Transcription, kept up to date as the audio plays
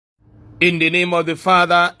In the name of the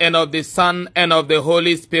Father, and of the Son, and of the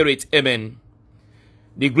Holy Spirit. Amen.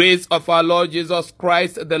 The grace of our Lord Jesus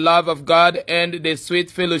Christ, the love of God, and the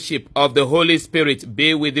sweet fellowship of the Holy Spirit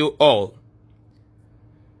be with you all.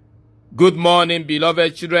 Good morning,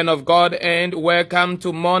 beloved children of God, and welcome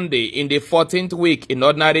to Monday in the 14th week in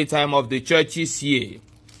ordinary time of the church's year.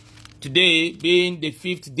 Today being the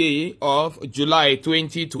 5th day of July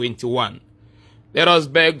 2021. Let us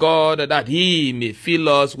beg God that He may fill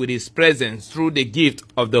us with His presence through the gift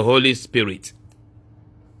of the Holy Spirit.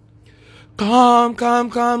 Come, come,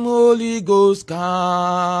 come, Holy Ghost,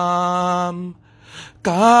 come.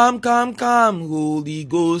 Come, come, come, Holy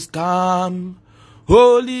Ghost, come.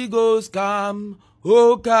 Holy Ghost, come.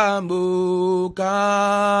 Oh, come, oh,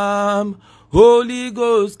 come. Holy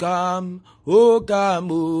Ghost, come. Oh, come,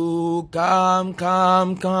 oh, come,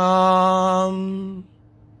 come, come.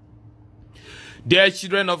 Dear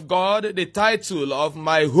children of God, the title of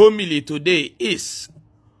my homily today is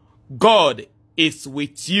God is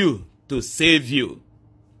with you to save you.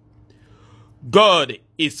 God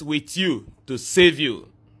is with you to save you.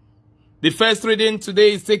 The first reading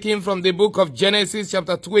today is taken from the book of Genesis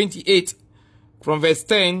chapter 28 from verse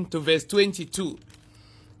 10 to verse 22.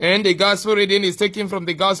 And the gospel reading is taken from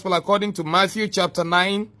the gospel according to Matthew chapter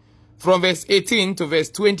 9 from verse 18 to verse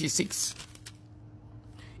 26.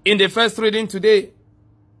 In the first reading today,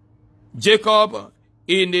 Jacob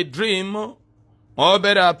in a dream, or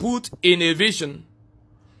better put in a vision,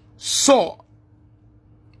 saw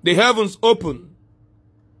the heavens open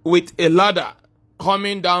with a ladder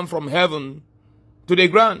coming down from heaven to the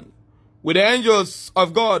ground, with the angels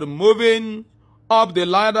of God moving up the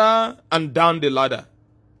ladder and down the ladder.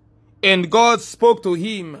 And God spoke to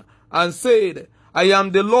him and said, I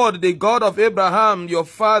am the Lord, the God of Abraham, your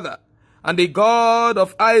father, and the God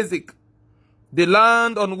of Isaac. The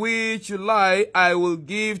land on which you lie I will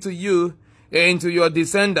give to you and to your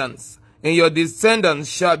descendants, and your descendants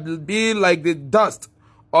shall be like the dust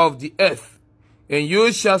of the earth, and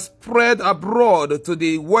you shall spread abroad to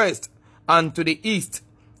the west and to the east,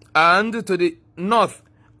 and to the north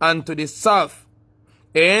and to the south.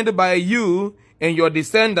 And by you and your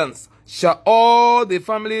descendants shall all the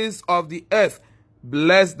families of the earth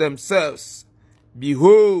bless themselves.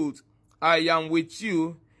 Behold, I am with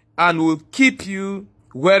you, and will keep you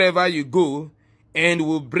wherever you go, and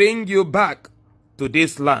will bring you back to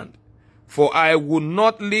this land. For I will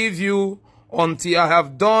not leave you until I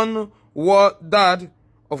have done that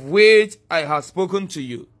of which I have spoken to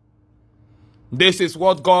you. This is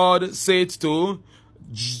what God said to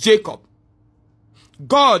Jacob.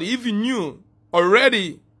 God even knew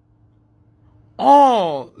already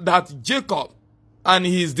all that Jacob and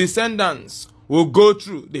his descendants will go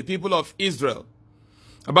through, the people of Israel,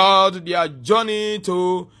 about their journey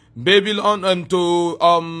to Babylon and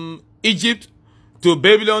to Egypt, to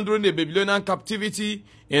Babylon during the Babylonian captivity,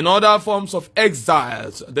 and other forms of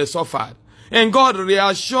exiles they suffered. And God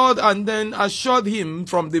reassured and then assured him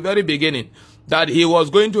from the very beginning that He was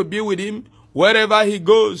going to be with him wherever he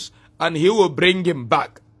goes, and He will bring him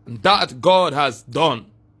back. And that God has done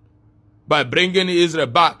by bringing Israel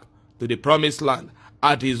back to the promised land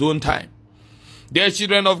at His own time. Dear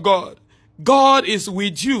children of God, God is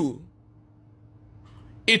with you.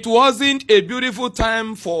 It wasn't a beautiful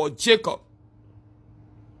time for Jacob.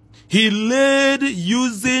 He laid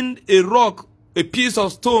using a rock, a piece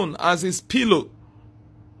of stone as his pillow.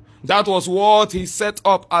 That was what he set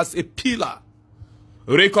up as a pillar,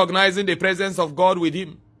 recognizing the presence of God with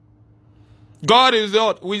him. God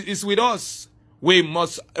is with us. We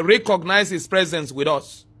must recognize His presence with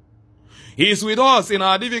us. He is with us in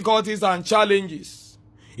our difficulties and challenges.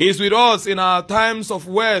 He is with us in our times of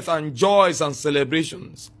wealth and joys and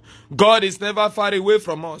celebrations. God is never far away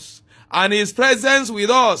from us. And His presence with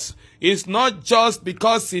us is not just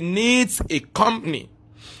because He needs a company.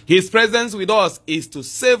 His presence with us is to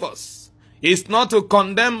save us. It's not to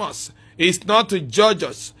condemn us. It's not to judge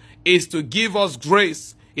us. It's to give us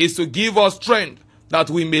grace. It's to give us strength that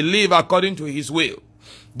we may live according to His will.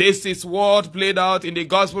 This is what played out in the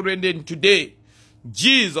gospel reading today.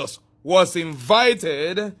 Jesus was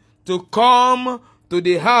invited to come to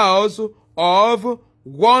the house of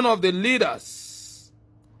one of the leaders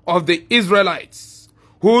of the Israelites,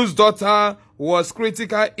 whose daughter was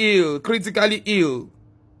critically ill.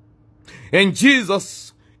 And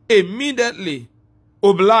Jesus immediately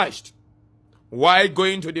obliged. While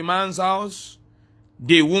going to the man's house,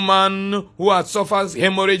 the woman who had suffered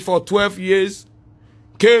hemorrhage for 12 years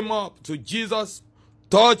came up to Jesus,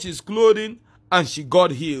 touched His clothing, and she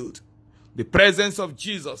got healed. The presence of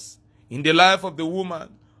Jesus in the life of the woman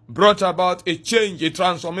brought about a change, a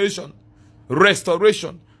transformation,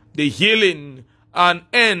 restoration, the healing and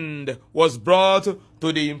end was brought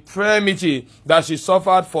to the infirmity that she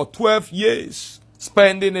suffered for 12 years,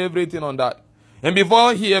 spending everything on that. And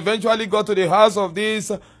before he eventually got to the house of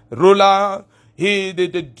this ruler,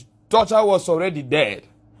 the daughter was already dead.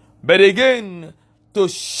 But again, to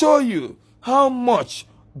show you how much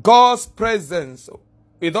God's presence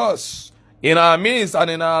with us, in our midst and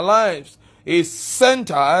in our lives, is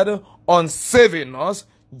centered on saving us,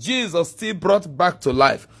 Jesus still brought back to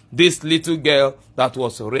life this little girl that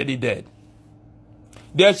was already dead.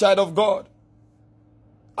 Dear child of God,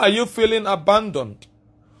 are you feeling abandoned?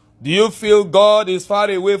 Do you feel God is far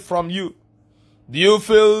away from you? Do you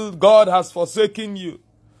feel God has forsaken you?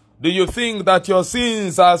 Do you think that your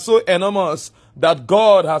sins are so enormous that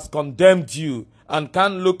God has condemned you and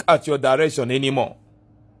can't look at your direction anymore?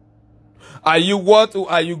 Are you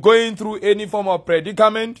going through any form of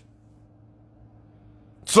predicament?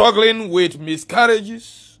 Struggling with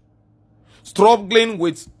miscarriages? Struggling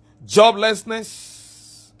with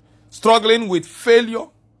joblessness? Struggling with failure?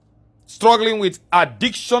 Struggling with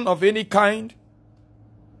addiction of any kind?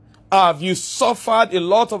 Have you suffered a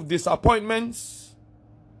lot of disappointments?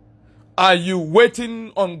 Are you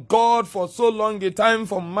waiting on God for so long a time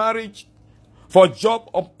for marriage, for job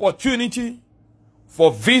opportunity,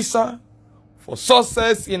 for visa, for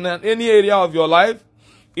success in any area of your life?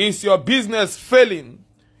 Is your business failing?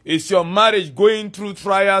 Is your marriage going through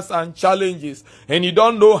trials and challenges and you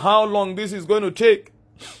don't know how long this is going to take?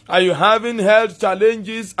 Are you having health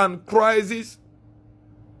challenges and crises?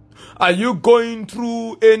 Are you going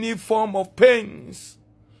through any form of pains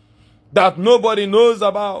that nobody knows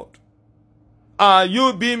about? Are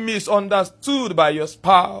you being misunderstood by your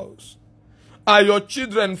spouse? Are your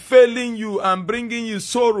children failing you and bringing you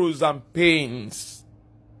sorrows and pains?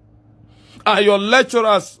 Are your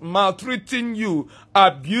lecturers maltreating you,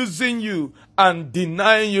 abusing you, and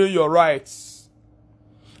denying you your rights?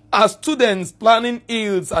 Are students planning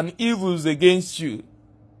ills and evils against you?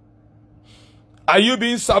 Are you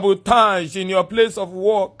being sabotaged in your place of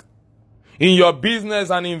work, in your business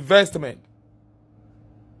and investment?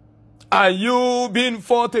 Are you being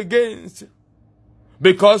fought against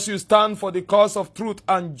because you stand for the cause of truth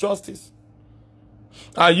and justice?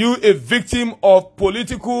 Are you a victim of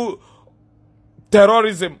political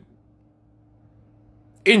terrorism,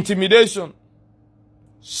 intimidation,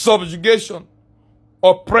 subjugation,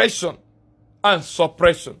 oppression, and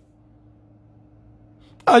suppression?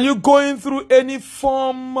 Are you going through any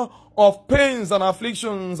form of pains and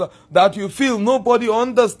afflictions that you feel nobody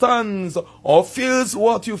understands or feels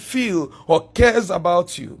what you feel or cares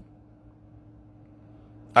about you?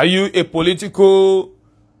 Are you a political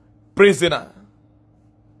prisoner?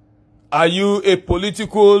 Are you a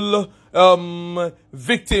political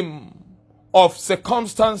victim of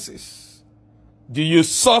circumstances? Do you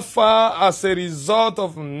suffer as a result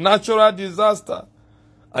of natural disaster?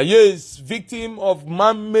 Are you a victim of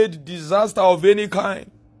man-made disaster of any kind?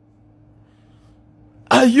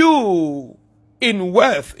 Are you in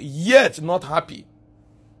wealth yet not happy?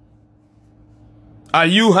 Are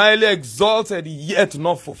you highly exalted yet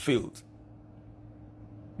not fulfilled?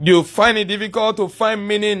 Do you find it difficult to find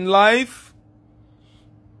meaning in life?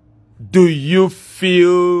 Do you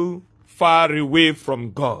feel far away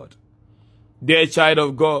from God? Dear child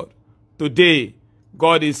of God, today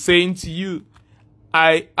God is saying to you,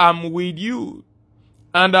 I am with you,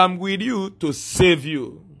 and I'm with you to save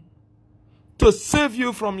you. To save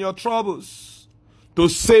you from your troubles, to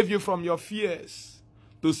save you from your fears,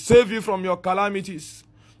 to save you from your calamities,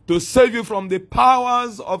 to save you from the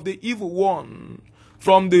powers of the evil one,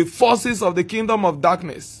 from the forces of the kingdom of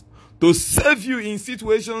darkness, to save you in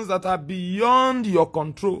situations that are beyond your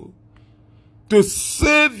control, to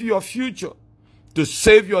save your future, to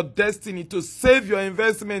save your destiny, to save your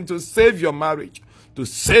investment, to save your marriage, to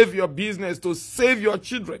save your business, to save your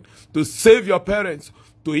children, to save your parents,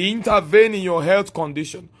 to intervene in your health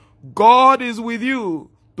condition. God is with you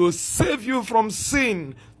to save you from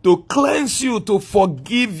sin, to cleanse you, to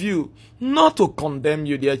forgive you, not to condemn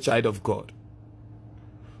you, dear child of God.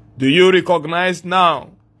 Do you recognize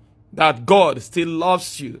now that God still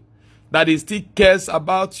loves you, that He still cares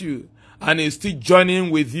about you, and is still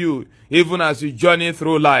journeying with you, even as you journey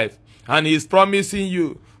through life? And He's promising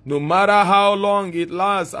you, no matter how long it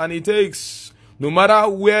lasts and it takes, no matter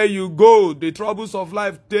where you go, the troubles of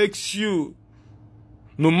life takes you,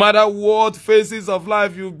 no matter what phases of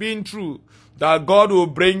life you've been through, that God will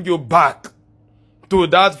bring you back to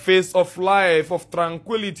that phase of life, of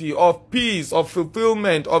tranquility, of peace, of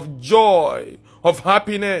fulfillment, of joy, of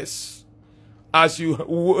happiness, as you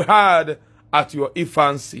had at your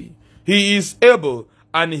infancy. He is able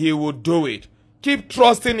and He will do it. Keep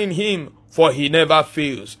trusting in him, for he never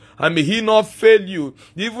fails. And may he not fail you,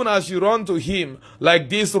 even as you run to him, like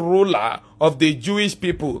this ruler of the Jewish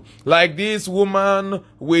people, like this woman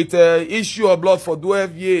with an issue of blood for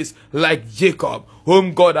 12 years, like Jacob,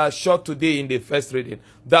 whom God has shot today in the first reading.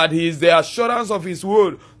 That he is the assurance of his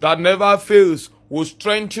word that never fails, will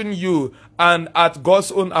strengthen you, and at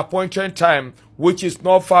God's own appointed time, which is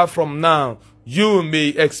not far from now, you may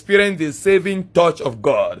experience the saving touch of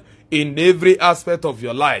God in every aspect of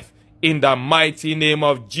your life, in the mighty name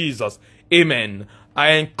of Jesus. Amen.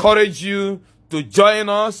 I encourage you to join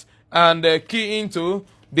us and key into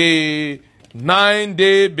the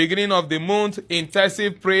 9-day beginning of the month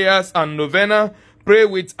intensive prayers and novena. Pray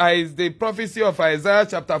with the prophecy of Isaiah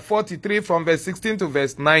chapter 43 from verse 16 to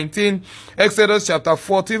verse 19. Exodus chapter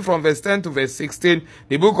 14 from verse 10 to verse 16.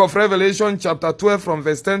 The book of Revelation chapter 12 from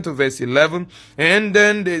verse 10 to verse 11. And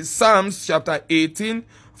then the Psalms chapter 18,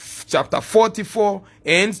 chapter 44,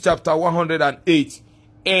 and chapter 108.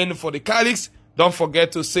 And for the Catholics, don't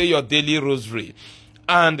forget to say your daily rosary.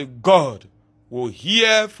 And God will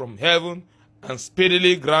hear from heaven and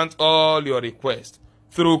speedily grant all your requests.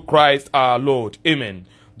 Through Christ our Lord. Amen.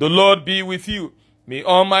 The Lord be with you. May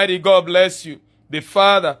Almighty God bless you, the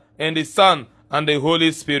Father and the Son and the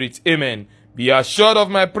Holy Spirit. Amen. Be assured of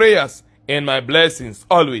my prayers and my blessings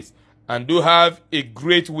always. And do have a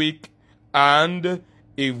great week and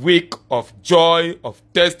a week of joy, of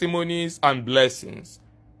testimonies and blessings.